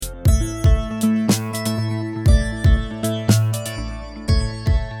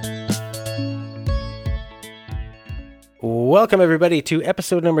Welcome, everybody, to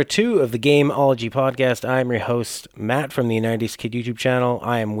episode number 2 of the Gameology podcast. I'm your host, Matt, from the 90s Kid YouTube channel.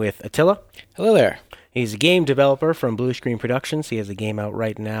 I am with Attila. Hello there. He's a game developer from Blue Screen Productions. He has a game out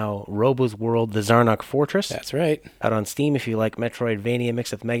right now, Robo's World, the Zarnok Fortress. That's right. Out on Steam if you like Metroidvania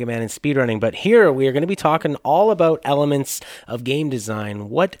mixed with Mega Man and speedrunning. But here we are going to be talking all about elements of game design.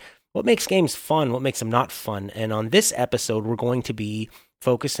 What makes games fun? What makes them not fun? And on this episode, we're going to be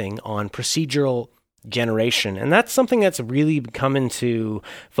focusing on procedural generation, and that's something that's really come into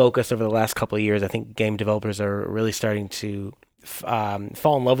focus over the last couple of years. I think game developers are really starting to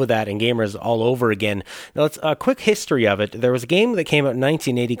fall in love with that, and gamers all over again. Now, let's a quick history of it. There was a game that came out in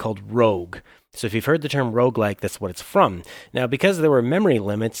 1980 called Rogue. So if you've heard the term roguelike, that's what it's from. Now, because there were memory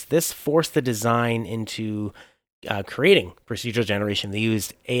limits, this forced the design into creating procedural generation. They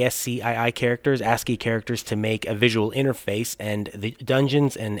used ASCII characters, ASCII characters, to make a visual interface, and the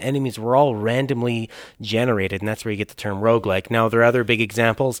dungeons and enemies were all randomly generated, and that's where you get the term roguelike. Now, there are other big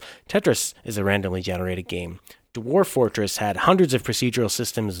examples. Tetris is a randomly generated game. Dwarf Fortress had hundreds of procedural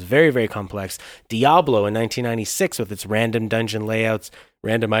systems, very, very complex. Diablo in 1996 with its random dungeon layouts,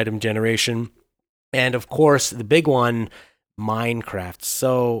 random item generation, and of course, the big one, Minecraft.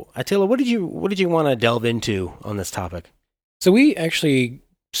 So, Attila, what did you want to delve into on this topic? So we actually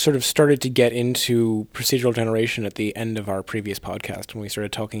sort of started to get into procedural generation at the end of our previous podcast when we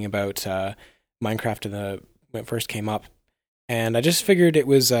started talking about Minecraft when it first came up. And I just figured it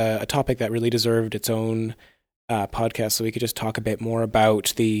was a topic that really deserved its own podcast, so we could just talk a bit more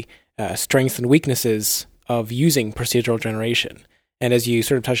about the strengths and weaknesses of using procedural generation. And as you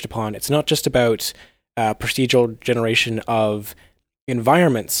sort of touched upon, it's not just about procedural generation of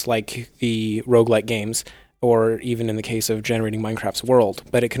environments like the roguelike games, or even in the case of generating Minecraft's world,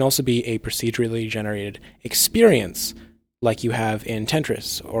 but it can also be a procedurally generated experience like you have in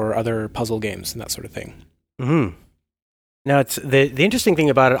Tetris or other puzzle games and that sort of thing. Mm-hmm. Now, it's the interesting thing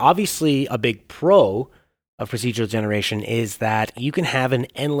about it, obviously a big pro of procedural generation is that you can have an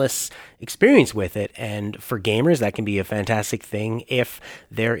endless experience with it, and for gamers that can be a fantastic thing if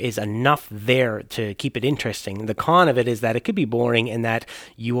there is enough there to keep it interesting. The con of it is that it could be boring and that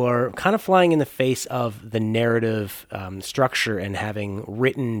you are kind of flying in the face of the narrative structure and having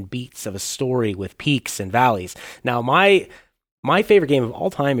written beats of a story with peaks and valleys. Now, my favorite game of all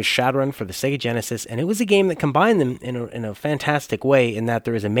time is Shadowrun for the Sega Genesis, and it was a game that combined them in a fantastic way in that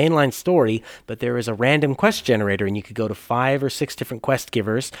there is a mainline story, but there is a random quest generator, and you could go to 5 or 6 different quest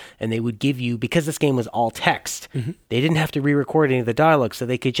givers, and they would give you, because this game was all text, they didn't have to re-record any of the dialogue, so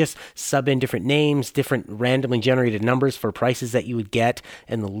they could just sub in different names, different randomly generated numbers for prices that you would get,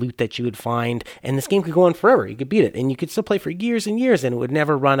 and the loot that you would find, and this game could go on forever. You could beat it, and you could still play for years and years, and it would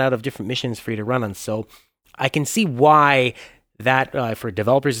never run out of different missions for you to run on. So I can see why that for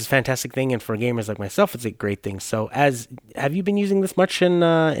developers is a fantastic thing, and for gamers like myself, it's a great thing. So, have you been using this much in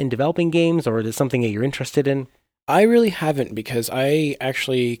developing games, or is it something that you're interested in? I really haven't, because I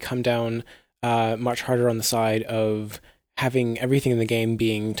actually come down much harder on the side of having everything in the game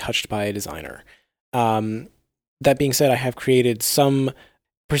being touched by a designer. That being said, I have created some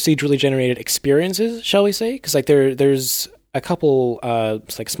procedurally generated experiences, shall we say? Because there's a couple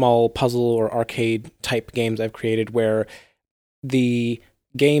like small puzzle or arcade type games I've created where the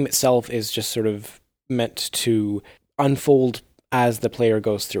game itself is just sort of meant to unfold as the player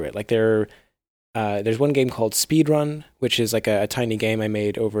goes through it. Like there's one game called Speedrun, which is like a tiny game I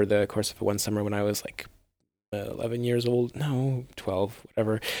made over the course of one summer when I was like 11 years old. No, 12,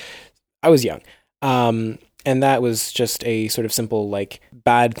 whatever. I was young. And that was just a sort of simple, like,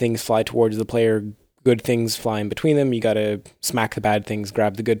 bad things fly towards the player, good things fly in between them. You got to smack the bad things,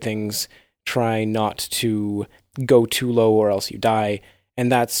 grab the good things, try not to go too low or else you die. And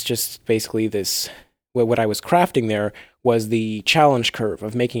that's just basically this, what I was crafting there was the challenge curve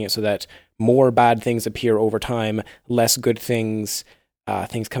of making it so that more bad things appear over time, less good things,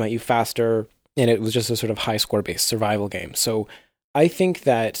 things come at you faster, and it was just a sort of high score based survival game. So I think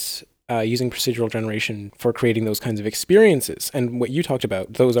that using procedural generation for creating those kinds of experiences, and what you talked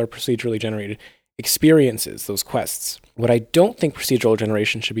about, those are procedurally generated experiences, those quests. What I don't think procedural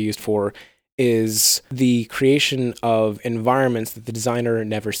generation should be used for is the creation of environments that the designer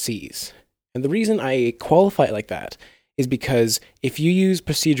never sees. And the reason I qualify it like that is because if you use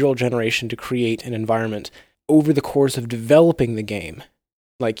procedural generation to create an environment over the course of developing the game,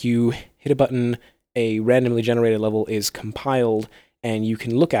 like you hit a button, a randomly generated level is compiled, and you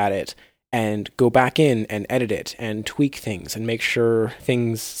can look at it and go back in and edit it and tweak things and make sure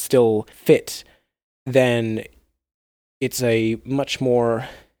things still fit, then it's a much more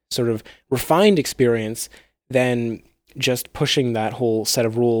sort of refined experience than just pushing that whole set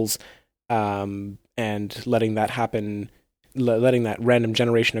of rules and letting that happen letting that random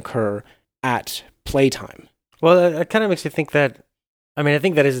generation occur at playtime. Well, it kind of makes you think that, I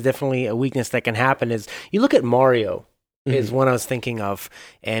think that is definitely a weakness that can happen. Is you look at Mario, is one I was thinking of,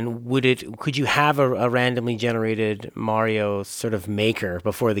 and could you have a randomly generated Mario sort of maker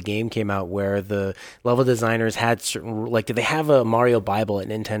before the game came out, where the level designers had certain, like, did they have a Mario Bible at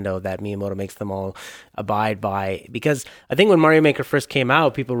Nintendo that Miyamoto makes them all abide by? Because I think when Mario Maker first came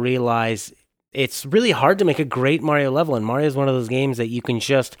out, people realized it's really hard to make a great Mario level, and Mario is one of those games that you can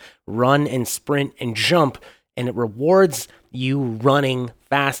just run and sprint and jump, and it rewards you running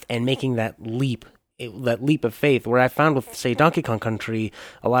fast and making that leap of faith. Where I found with, say, Donkey Kong Country,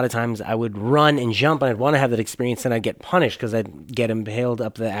 a lot of times I would run and jump, and I'd want to have that experience, and I'd get punished because I'd get impaled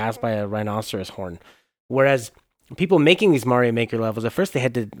up the ass by a rhinoceros horn. Whereas people making these Mario Maker levels, at first they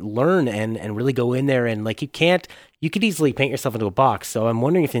had to learn and really go in there, and like you could easily paint yourself into a box. So I'm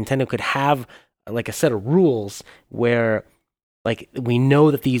wondering if Nintendo could have like a set of rules where, like, we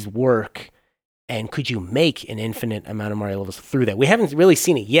know that these work, and could you make an infinite amount of Mario levels through that? We haven't really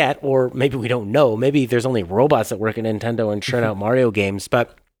seen it yet, or maybe we don't know. Maybe there's only robots that work at Nintendo and churn out Mario games,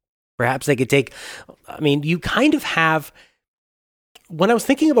 but perhaps they could take, you kind of have, when I was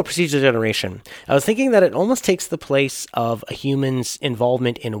thinking about procedural generation, I was thinking that it almost takes the place of a human's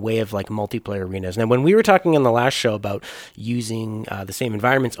involvement in a way of like multiplayer arenas. Now, when we were talking on the last show about using the same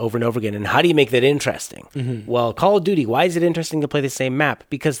environments over and over again, and how do you make that interesting? Well, Call of Duty, why is it interesting to play the same map?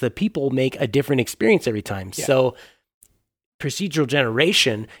 Because the people make a different experience every time. Yeah. So procedural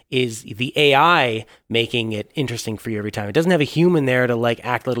generation is the AI making it interesting for you every time. It doesn't have a human there to like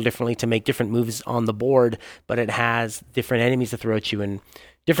act a little differently to make different moves on the board, but it has different enemies to throw at you and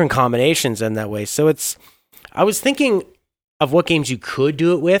different combinations in that way. So I was thinking of what games you could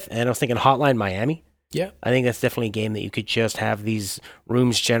do it with, and I was thinking Hotline Miami. Yeah. I think that's definitely a game that you could just have these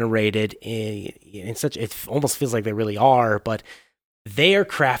rooms generated in such, it almost feels like they really are, but they are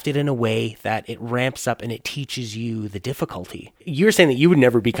crafted in a way that it ramps up and it teaches you the difficulty. You're saying that you would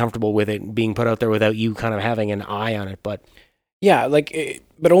never be comfortable with it being put out there without you kind of having an eye on it, but yeah,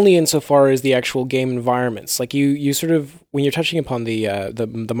 but only insofar as the actual game environments. Like you sort of, when you're touching upon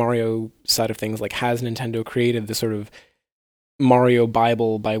the Mario side of things, like, has Nintendo created the sort of Mario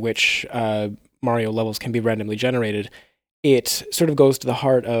Bible by which Mario levels can be randomly generated? It sort of goes to the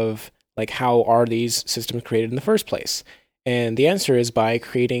heart of, like, how are these systems created in the first place? And the answer is by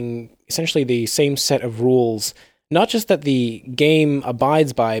creating essentially the same set of rules, not just that the game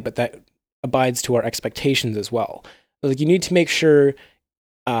abides by, but that abides to our expectations as well. Like, you need to make sure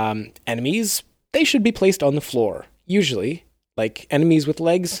enemies, they should be placed on the floor. Usually, like enemies with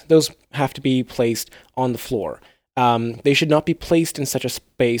legs, those have to be placed on the floor. They should not be placed in such a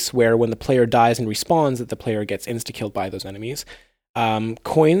space where when the player dies and respawns, that the player gets insta-killed by those enemies.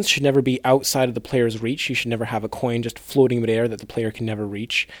 Coins should never be outside of the player's reach. You should never have a coin just floating midair that the player can never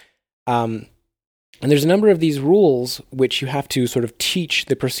reach. And there's a number of these rules which you have to sort of teach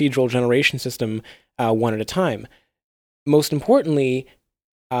the procedural generation system one at a time. Most importantly,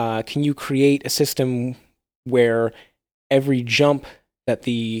 can you create a system where every jump that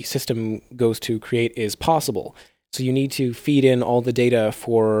the system goes to create is possible? So you need to feed in all the data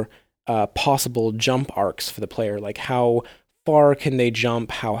for possible jump arcs for the player, like how far can they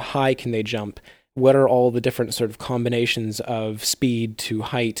jump, how high can they jump, what are all the different sort of combinations of speed to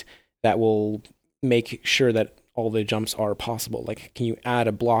height that will make sure that all the jumps are possible. Like, can you add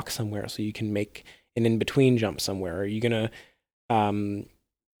a block somewhere so you can make an in-between jump somewhere? Are you going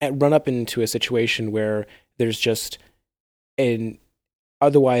to run up into a situation where there's just an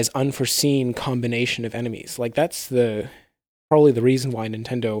otherwise unforeseen combination of enemies? Like, that's probably the reason why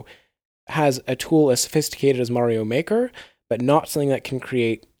Nintendo has a tool as sophisticated as Mario Maker, but not something that can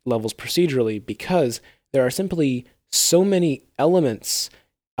create levels procedurally, because there are simply so many elements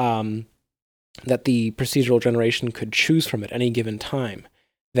that the procedural generation could choose from at any given time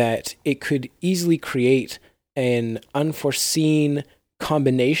that it could easily create an unforeseen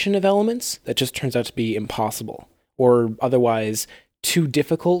combination of elements that just turns out to be impossible, or otherwise too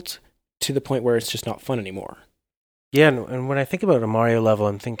difficult to the point where it's just not fun anymore. Yeah, and when I think about a Mario level,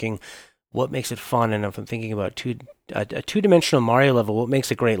 I'm thinking, what makes it fun? And if I'm thinking about a two-dimensional Mario level, what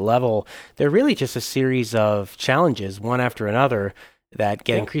makes a great level? They're really just a series of challenges, one after another, that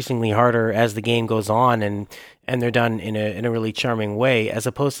get increasingly harder as the game goes on, and they're done in a really charming way, as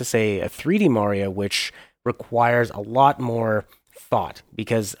opposed to, say, a 3D Mario, which requires a lot more thought.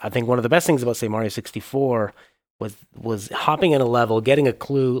 Because I think one of the best things about, say, Mario 64 was hopping in a level, getting a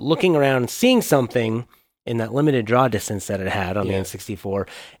clue, looking around, seeing something in that limited draw distance that it had on the N64,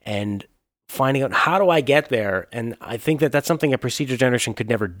 and finding out, how do I get there? And I think that that's something a procedural generation could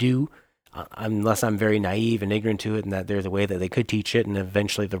never do. unless I'm very naive and ignorant to it, and that there's a way that they could teach it, and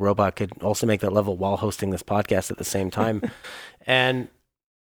eventually the robot could also make that level while hosting this podcast at the same time. and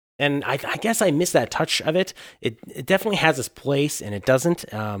I guess I miss that touch of it. It definitely has its place, and it doesn't.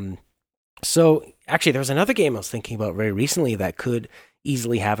 So actually, there was another game I was thinking about very recently that could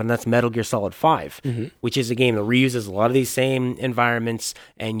easily have, and that's Metal Gear Solid 5, which is a game that reuses a lot of these same environments,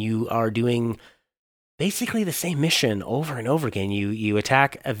 and you are doing basically the same mission over and over again. You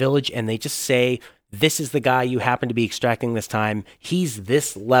attack a village, and they just say, this is the guy you happen to be extracting this time. He's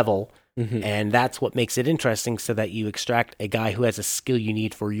this level, and that's what makes it interesting, so that you extract a guy who has a skill you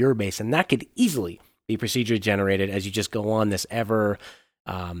need for your base, and that could easily be procedurally generated as you just go on this ever...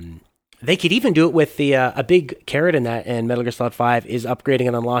 They could even do it with the a big carrot in that, and Metal Gear Solid 5 is upgrading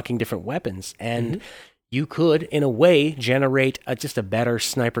and unlocking different weapons. And you could, in a way, generate just a better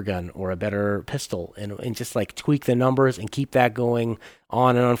sniper gun or a better pistol, and just like tweak the numbers and keep that going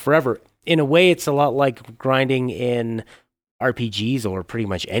on and on forever. In a way, it's a lot like grinding in RPGs or pretty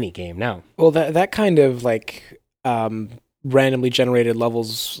much any game now. Well, that kind of like randomly generated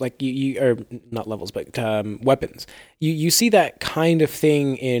levels, like you or not levels, but weapons. You see that kind of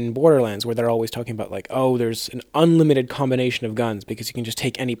thing in Borderlands, where they're always talking about like, oh, there's an unlimited combination of guns because you can just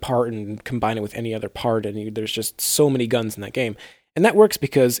take any part and combine it with any other part, and there's just so many guns in that game. And that works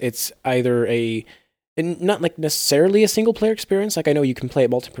because it's either not like necessarily a single player experience. Like I know you can play it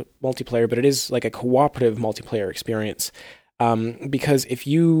multiplayer, but it is like a cooperative multiplayer experience. Because if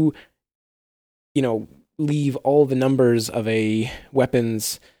you leave all the numbers of a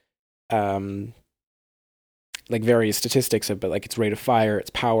weapon's like various statistics of, but like its rate of fire, its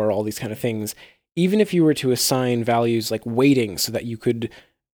power, all these kind of things, even if you were to assign values like weighting so that you could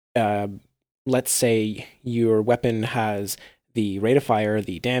let's say your weapon has the rate of fire,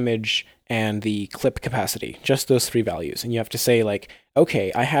 the damage, and the clip capacity, just those three values, and you have to say like,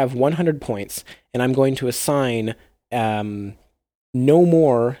 okay, I have 100 points and I'm going to assign no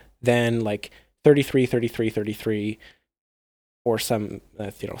more than like 33, 33, 33, or some,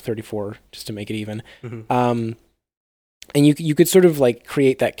 34, just to make it even. And you could sort of like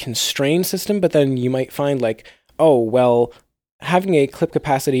create that constrained system, but then you might find like, oh, well, having a clip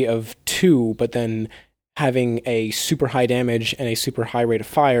capacity of 2, but then having a super high damage and a super high rate of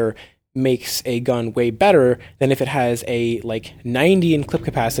fire makes a gun way better than if it has a like 90 in clip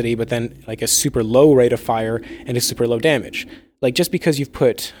capacity, but then like a super low rate of fire and a super low damage. Like just because you've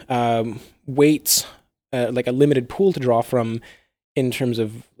put weights, like a limited pool to draw from in terms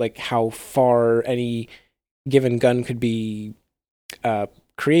of like how far any given gun could be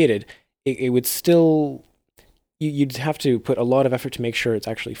created, it would still, you'd have to put a lot of effort to make sure it's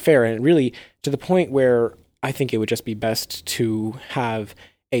actually fair. And really to the point where I think it would just be best to have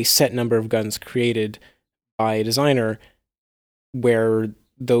a set number of guns created by a designer where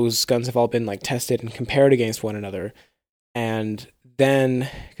those guns have all been like tested and compared against one another. And then,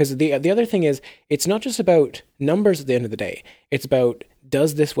 because the other thing is, it's not just about numbers at the end of the day. It's about,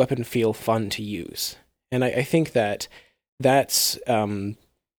 does this weapon feel fun to use? And I think that's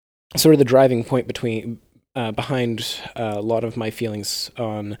sort of the driving point behind a lot of my feelings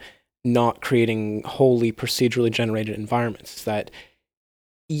on not creating wholly procedurally generated environments. That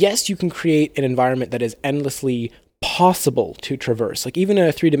yes, you can create an environment that is endlessly possible to traverse. Like even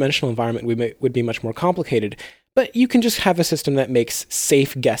a three-dimensional environment would be much more complicated. But you can just have a system that makes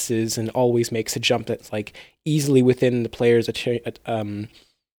safe guesses and always makes a jump that's like easily within the player's attainable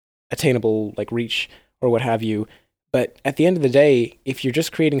like reach or what have you. But at the end of the day, if you're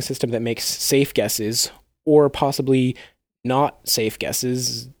just creating a system that makes safe guesses or possibly not safe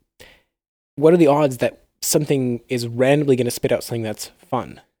guesses, what are the odds that something is randomly going to spit out something that's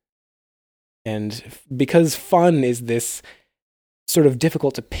fun? And because fun is this sort of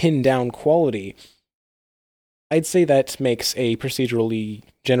difficult to pin down quality, I'd say that makes a procedurally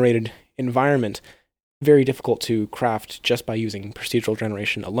generated environment very difficult to craft just by using procedural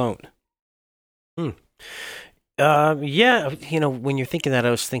generation alone. Yeah, when you're thinking that,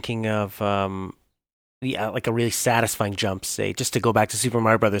 I was thinking of like a really satisfying jump, say, just to go back to Super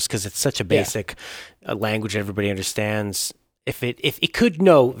Mario Brothers, because it's such a basic language everybody understands. If it could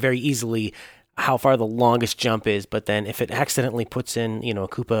know very easily how far the longest jump is, but then if it accidentally puts in, a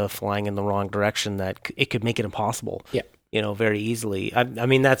Koopa flying in the wrong direction, that it could make it impossible. Yeah. Very easily. I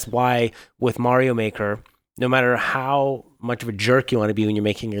mean, that's why with Mario Maker, no matter how much of a jerk you want to be when you're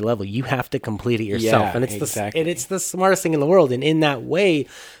making your level, you have to complete it yourself. Yeah, and it's exactly. it's the smartest thing in the world. And in that way,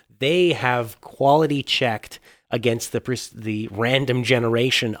 they have quality checked against the random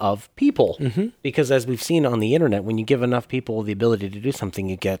generation of people. Because as we've seen on the internet, when you give enough people the ability to do something,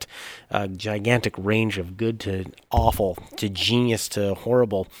 you get a gigantic range of good to awful to genius to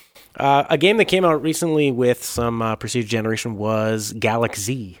horrible. A game that came out recently with some procedural generation was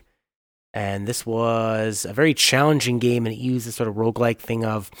Galak-Z. And this was a very challenging game, and it used this sort of roguelike thing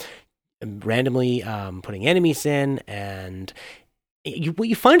of randomly putting enemies in. And what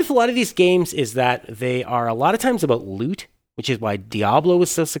you find with a lot of these games is that they are a lot of times about loot, which is why Diablo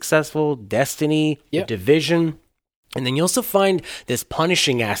was so successful, Destiny, Division. And then you also find this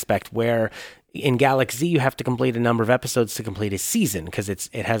punishing aspect where in Galak-Z, you have to complete a number of episodes to complete a season, because it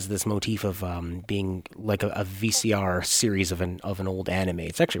has this motif of being like a VCR series of an old anime.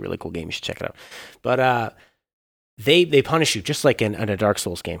 It's actually a really cool game. You should check it out. But they punish you just like in a Dark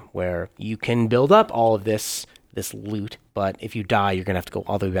Souls game, where you can build up all of this loot, but if you die, you're gonna have to go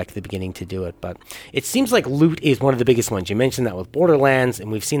all the way back to the beginning to do it. But it seems like loot is one of the biggest ones. You mentioned that with Borderlands,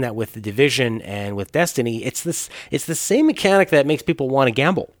 and we've seen that with the Division and with Destiny. It's the same mechanic that makes people want to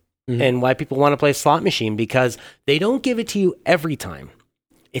gamble. And why people want to play slot machine, because they don't give it to you every time.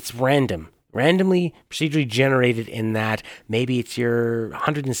 It's randomly procedurally generated, in that maybe it's your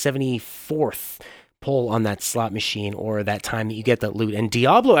 174th pull on that slot machine, or that time that you get that loot. And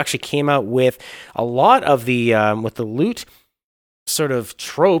Diablo actually came out with a lot of the with the loot sort of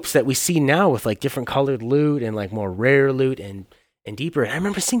tropes that we see now, with like different colored loot and like more rare loot and deeper. And I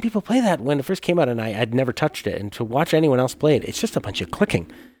remember seeing people play that when it first came out, and I'd never touched it. And to watch anyone else play it, it's just a bunch of clicking.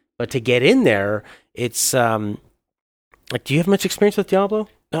 But to get in there, it's like, do you have much experience with Diablo?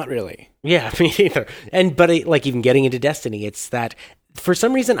 Not really. Yeah, me neither. But even getting into Destiny, it's that for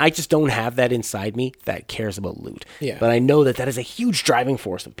some reason I just don't have that inside me that cares about loot. Yeah. But I know that is a huge driving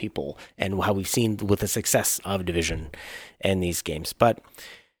force of people, and how we've seen with the success of Division and these games. But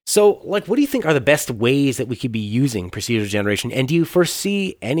so, like, what do you think are the best ways that we could be using procedural generation? And do you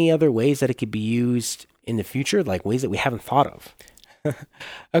foresee any other ways that it could be used in the future, like ways that we haven't thought of?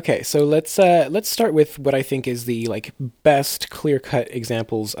 Okay, so let's start with what I think is the best clear-cut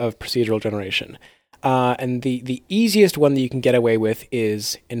examples of procedural generation. And the easiest one that you can get away with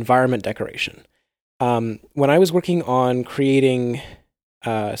is environment decoration. When I was working on creating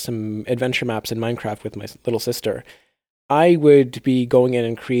some adventure maps in Minecraft with my little sister, I would be going in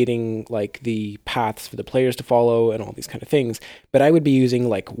and creating the paths for the players to follow and all these kind of things, but I would be using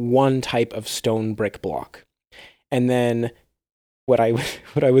one type of stone brick block. And then what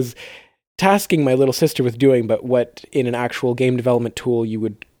I was tasking my little sister with doing, but what in an actual game development tool you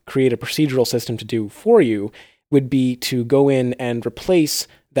would create a procedural system to do for you, would be to go in and replace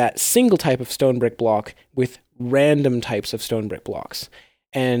that single type of stone brick block with random types of stone brick blocks.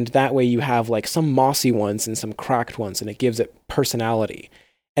 And that way you have some mossy ones and some cracked ones, and it gives it personality.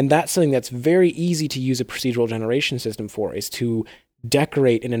 And that's something that's very easy to use a procedural generation system for, is to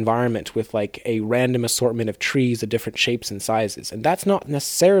decorate an environment with a random assortment of trees of different shapes and sizes. And that's not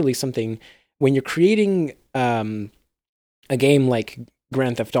necessarily something, when you're creating a game like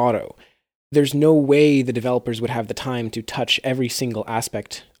Grand Theft Auto, there's no way the developers would have the time to touch every single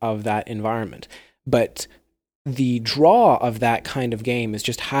aspect of that environment. But the draw of that kind of game is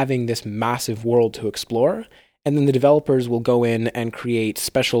just having this massive world to explore, and then the developers will go in and create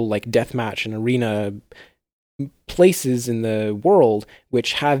special deathmatch and arena places in the world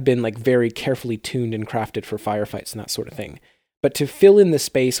which have been very carefully tuned and crafted for firefights and that sort of thing. But to fill in the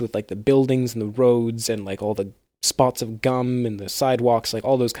space with the buildings and the roads and all the spots of gum and the sidewalks,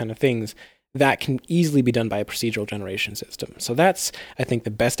 all those kind of things, that can easily be done by a procedural generation system. So that's, I think, the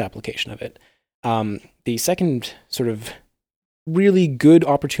best application of it. The second sort of really good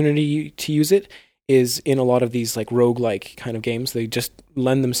opportunity to use it is in a lot of these roguelike kind of games. They just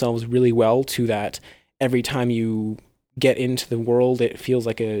lend themselves really well to that. Every time you get into the world, it feels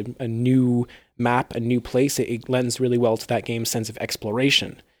like a new map, a new place. It lends really well to that game's sense of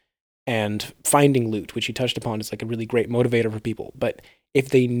exploration. And finding loot, which you touched upon, is a really great motivator for people. But if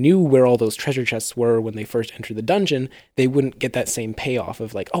they knew where all those treasure chests were when they first entered the dungeon, they wouldn't get that same payoff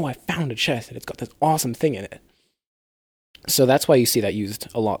of oh, I found a chest and it's got this awesome thing in it. So that's why you see that used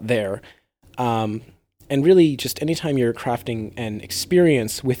a lot there. And really, just anytime you're crafting an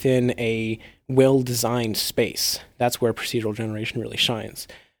experience within a well-designed space, that's where procedural generation really shines.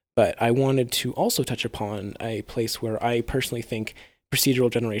 But I wanted to also touch upon a place where I personally think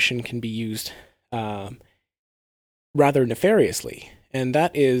procedural generation can be used rather nefariously, and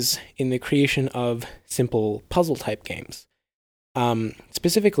that is in the creation of simple puzzle-type games.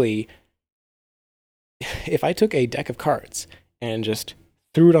 Specifically, if I took a deck of cards and just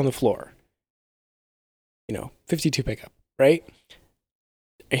threw it on the floor, 52 pickup, right?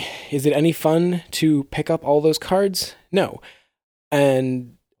 is it any fun to pick up all those cards? No.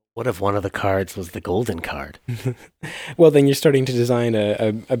 And what if one of the cards was the golden card? well, then you're starting to design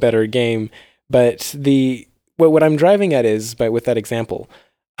a better game. But what I'm driving at is, with that example,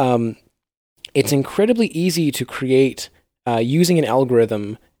 it's incredibly easy to create, using an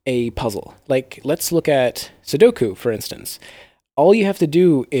algorithm, a puzzle. Like, let's look at Sudoku, for instance. All you have to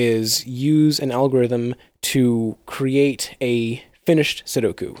do is use an algorithm to create a finished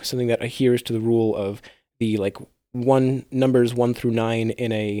Sudoku, something that adheres to the rule of the numbers 1 through 9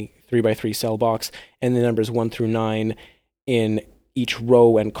 in a 3x3 cell box, and the numbers 1 through 9 in each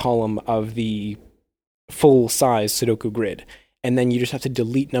row and column of the full-size Sudoku grid. And then you just have to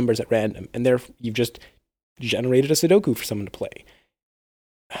delete numbers at random, and there you've just generated a Sudoku for someone to play.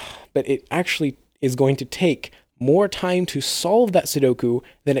 But it actually is going to take more time to solve that Sudoku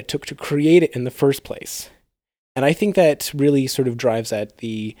than it took to create it in the first place. And I think that really sort of drives at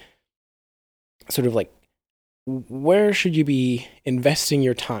the sort of where should you be investing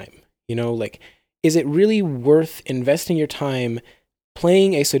your time? Is it really worth investing your time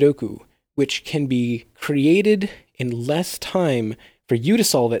playing a Sudoku, which can be created in less time for you to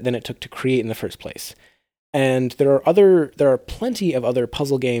solve it than it took to create in the first place? And there are plenty of other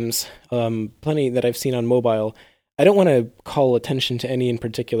puzzle games, plenty that I've seen on mobile. I don't want to call attention to any in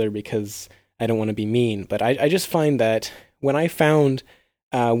particular because I don't want to be mean, but I just find that when I found,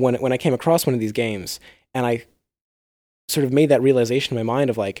 when I came across one of these games, and I sort of made that realization in my mind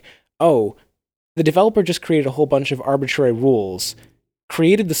of oh, the developer just created a whole bunch of arbitrary rules,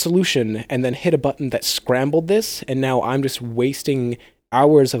 created the solution, and then hit a button that scrambled this, and now I'm just wasting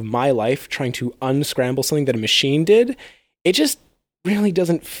hours of my life trying to unscramble something that a machine did. It just really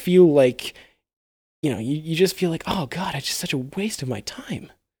doesn't feel like, you just feel like, oh God, it's just such a waste of my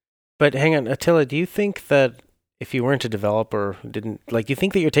time. But hang on, Attila, do you think that if you weren't a developer, do you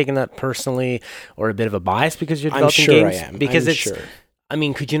think that you're taking that personally or a bit of a bias because you're developing games? I'm sure I am. Because sure. I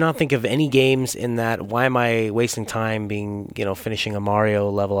mean, could you not think of any games in that, why am I wasting time finishing a Mario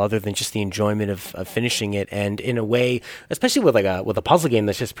level other than just the enjoyment of finishing it? And in a way, especially with a puzzle game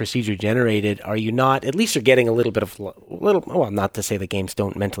that's just procedure generated, are you not, at least you're getting a little bit of, not to say that games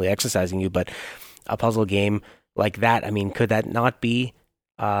don't mentally exercising you, but a puzzle game like that, I mean, could that not be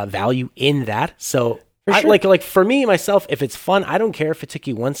value in that? So For sure. For me, myself, if it's fun, I don't care if it took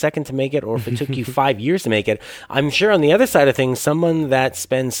you 1 second to make it or if it took you 5 years to make it. I'm sure on the other side of things, someone that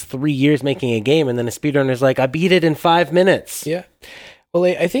spends 3 years making a game and then a speedrunner's I beat it in 5 minutes. Yeah. Well,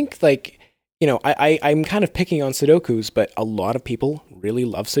 I think I'm kind of picking on Sudokus, but a lot of people really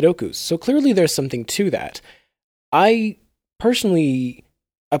love Sudokus. So clearly there's something to that. I personally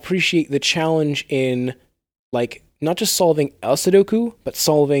appreciate the challenge in not just solving a Sudoku, but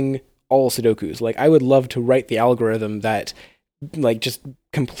solving all Sudokus. I would love to write the algorithm that just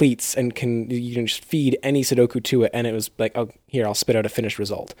completes and you can just feed any Sudoku to it, and it was oh, here, I'll spit out a finished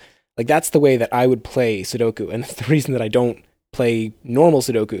result. That's the way that I would play Sudoku, and the reason that I don't play normal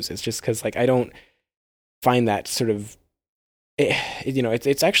Sudokus is just because I don't find that sort of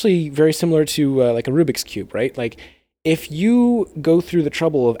it's actually very similar to a Rubik's Cube, right? If you go through the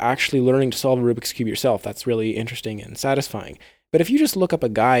trouble of actually learning to solve a Rubik's Cube yourself, that's really interesting and satisfying. But if you just look up a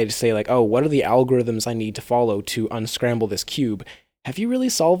guide to say oh, what are the algorithms I need to follow to unscramble this cube? Have you really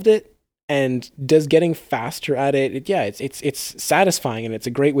solved it? And does getting faster at it, it's satisfying, and it's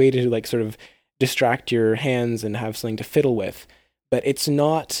a great way to sort of distract your hands and have something to fiddle with. But it's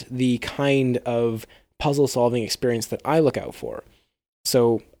not the kind of puzzle solving experience that I look out for.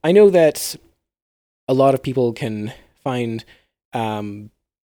 So I know that a lot of people can find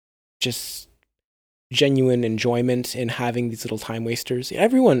just genuine enjoyment in having these little time wasters.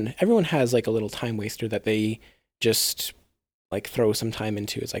 Everyone has a little time waster that they just throw some time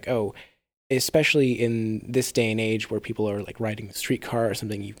into. It's oh, especially in this day and age where people are riding the streetcar or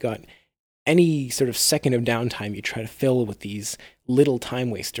something, you've got any sort of second of downtime you try to fill with these little time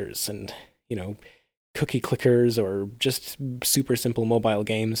wasters and cookie clickers or just super simple mobile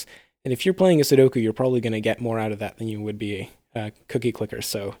games. And if you're playing a Sudoku, you're probably going to get more out of that than you would be a cookie clicker.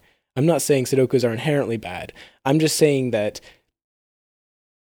 So I'm not saying Sudokus are inherently bad. I'm just saying that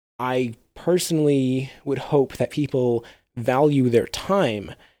I personally would hope that people value their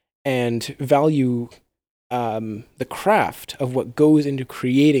time and value the craft of what goes into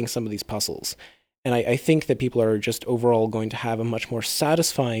creating some of these puzzles. And I think that people are just overall going to have a much more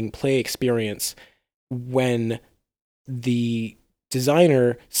satisfying play experience when the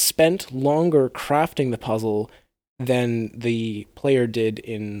designer spent longer crafting the puzzle than the player did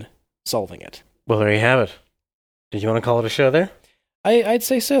in solving it. Well, there you have it. Did you want to call it a show there? I'd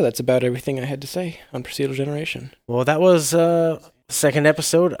say so. That's about everything I had to say on procedural generation. Well, that was Second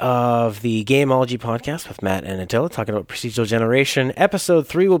episode of the Gameology podcast with Matt and Attila, talking about procedural generation. Episode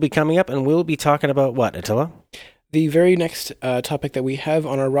 3 will be coming up, and we'll be talking about what, Attila? The very next topic that we have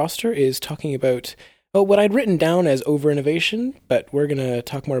on our roster is talking about what I'd written down as over-innovation, but we're going to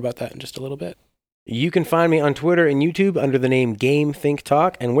talk more about that in just a little bit. You can find me on Twitter and YouTube under the name Game Think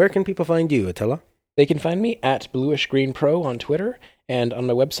Talk, and where can people find you, Attila? They can find me at Bluish Green Pro on Twitter, and on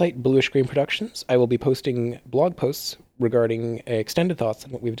my website, Bluish Green Productions, I will be posting blog posts regarding extended thoughts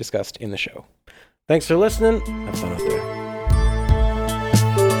on what we've discussed in the show. Thanks for listening. Have fun out there.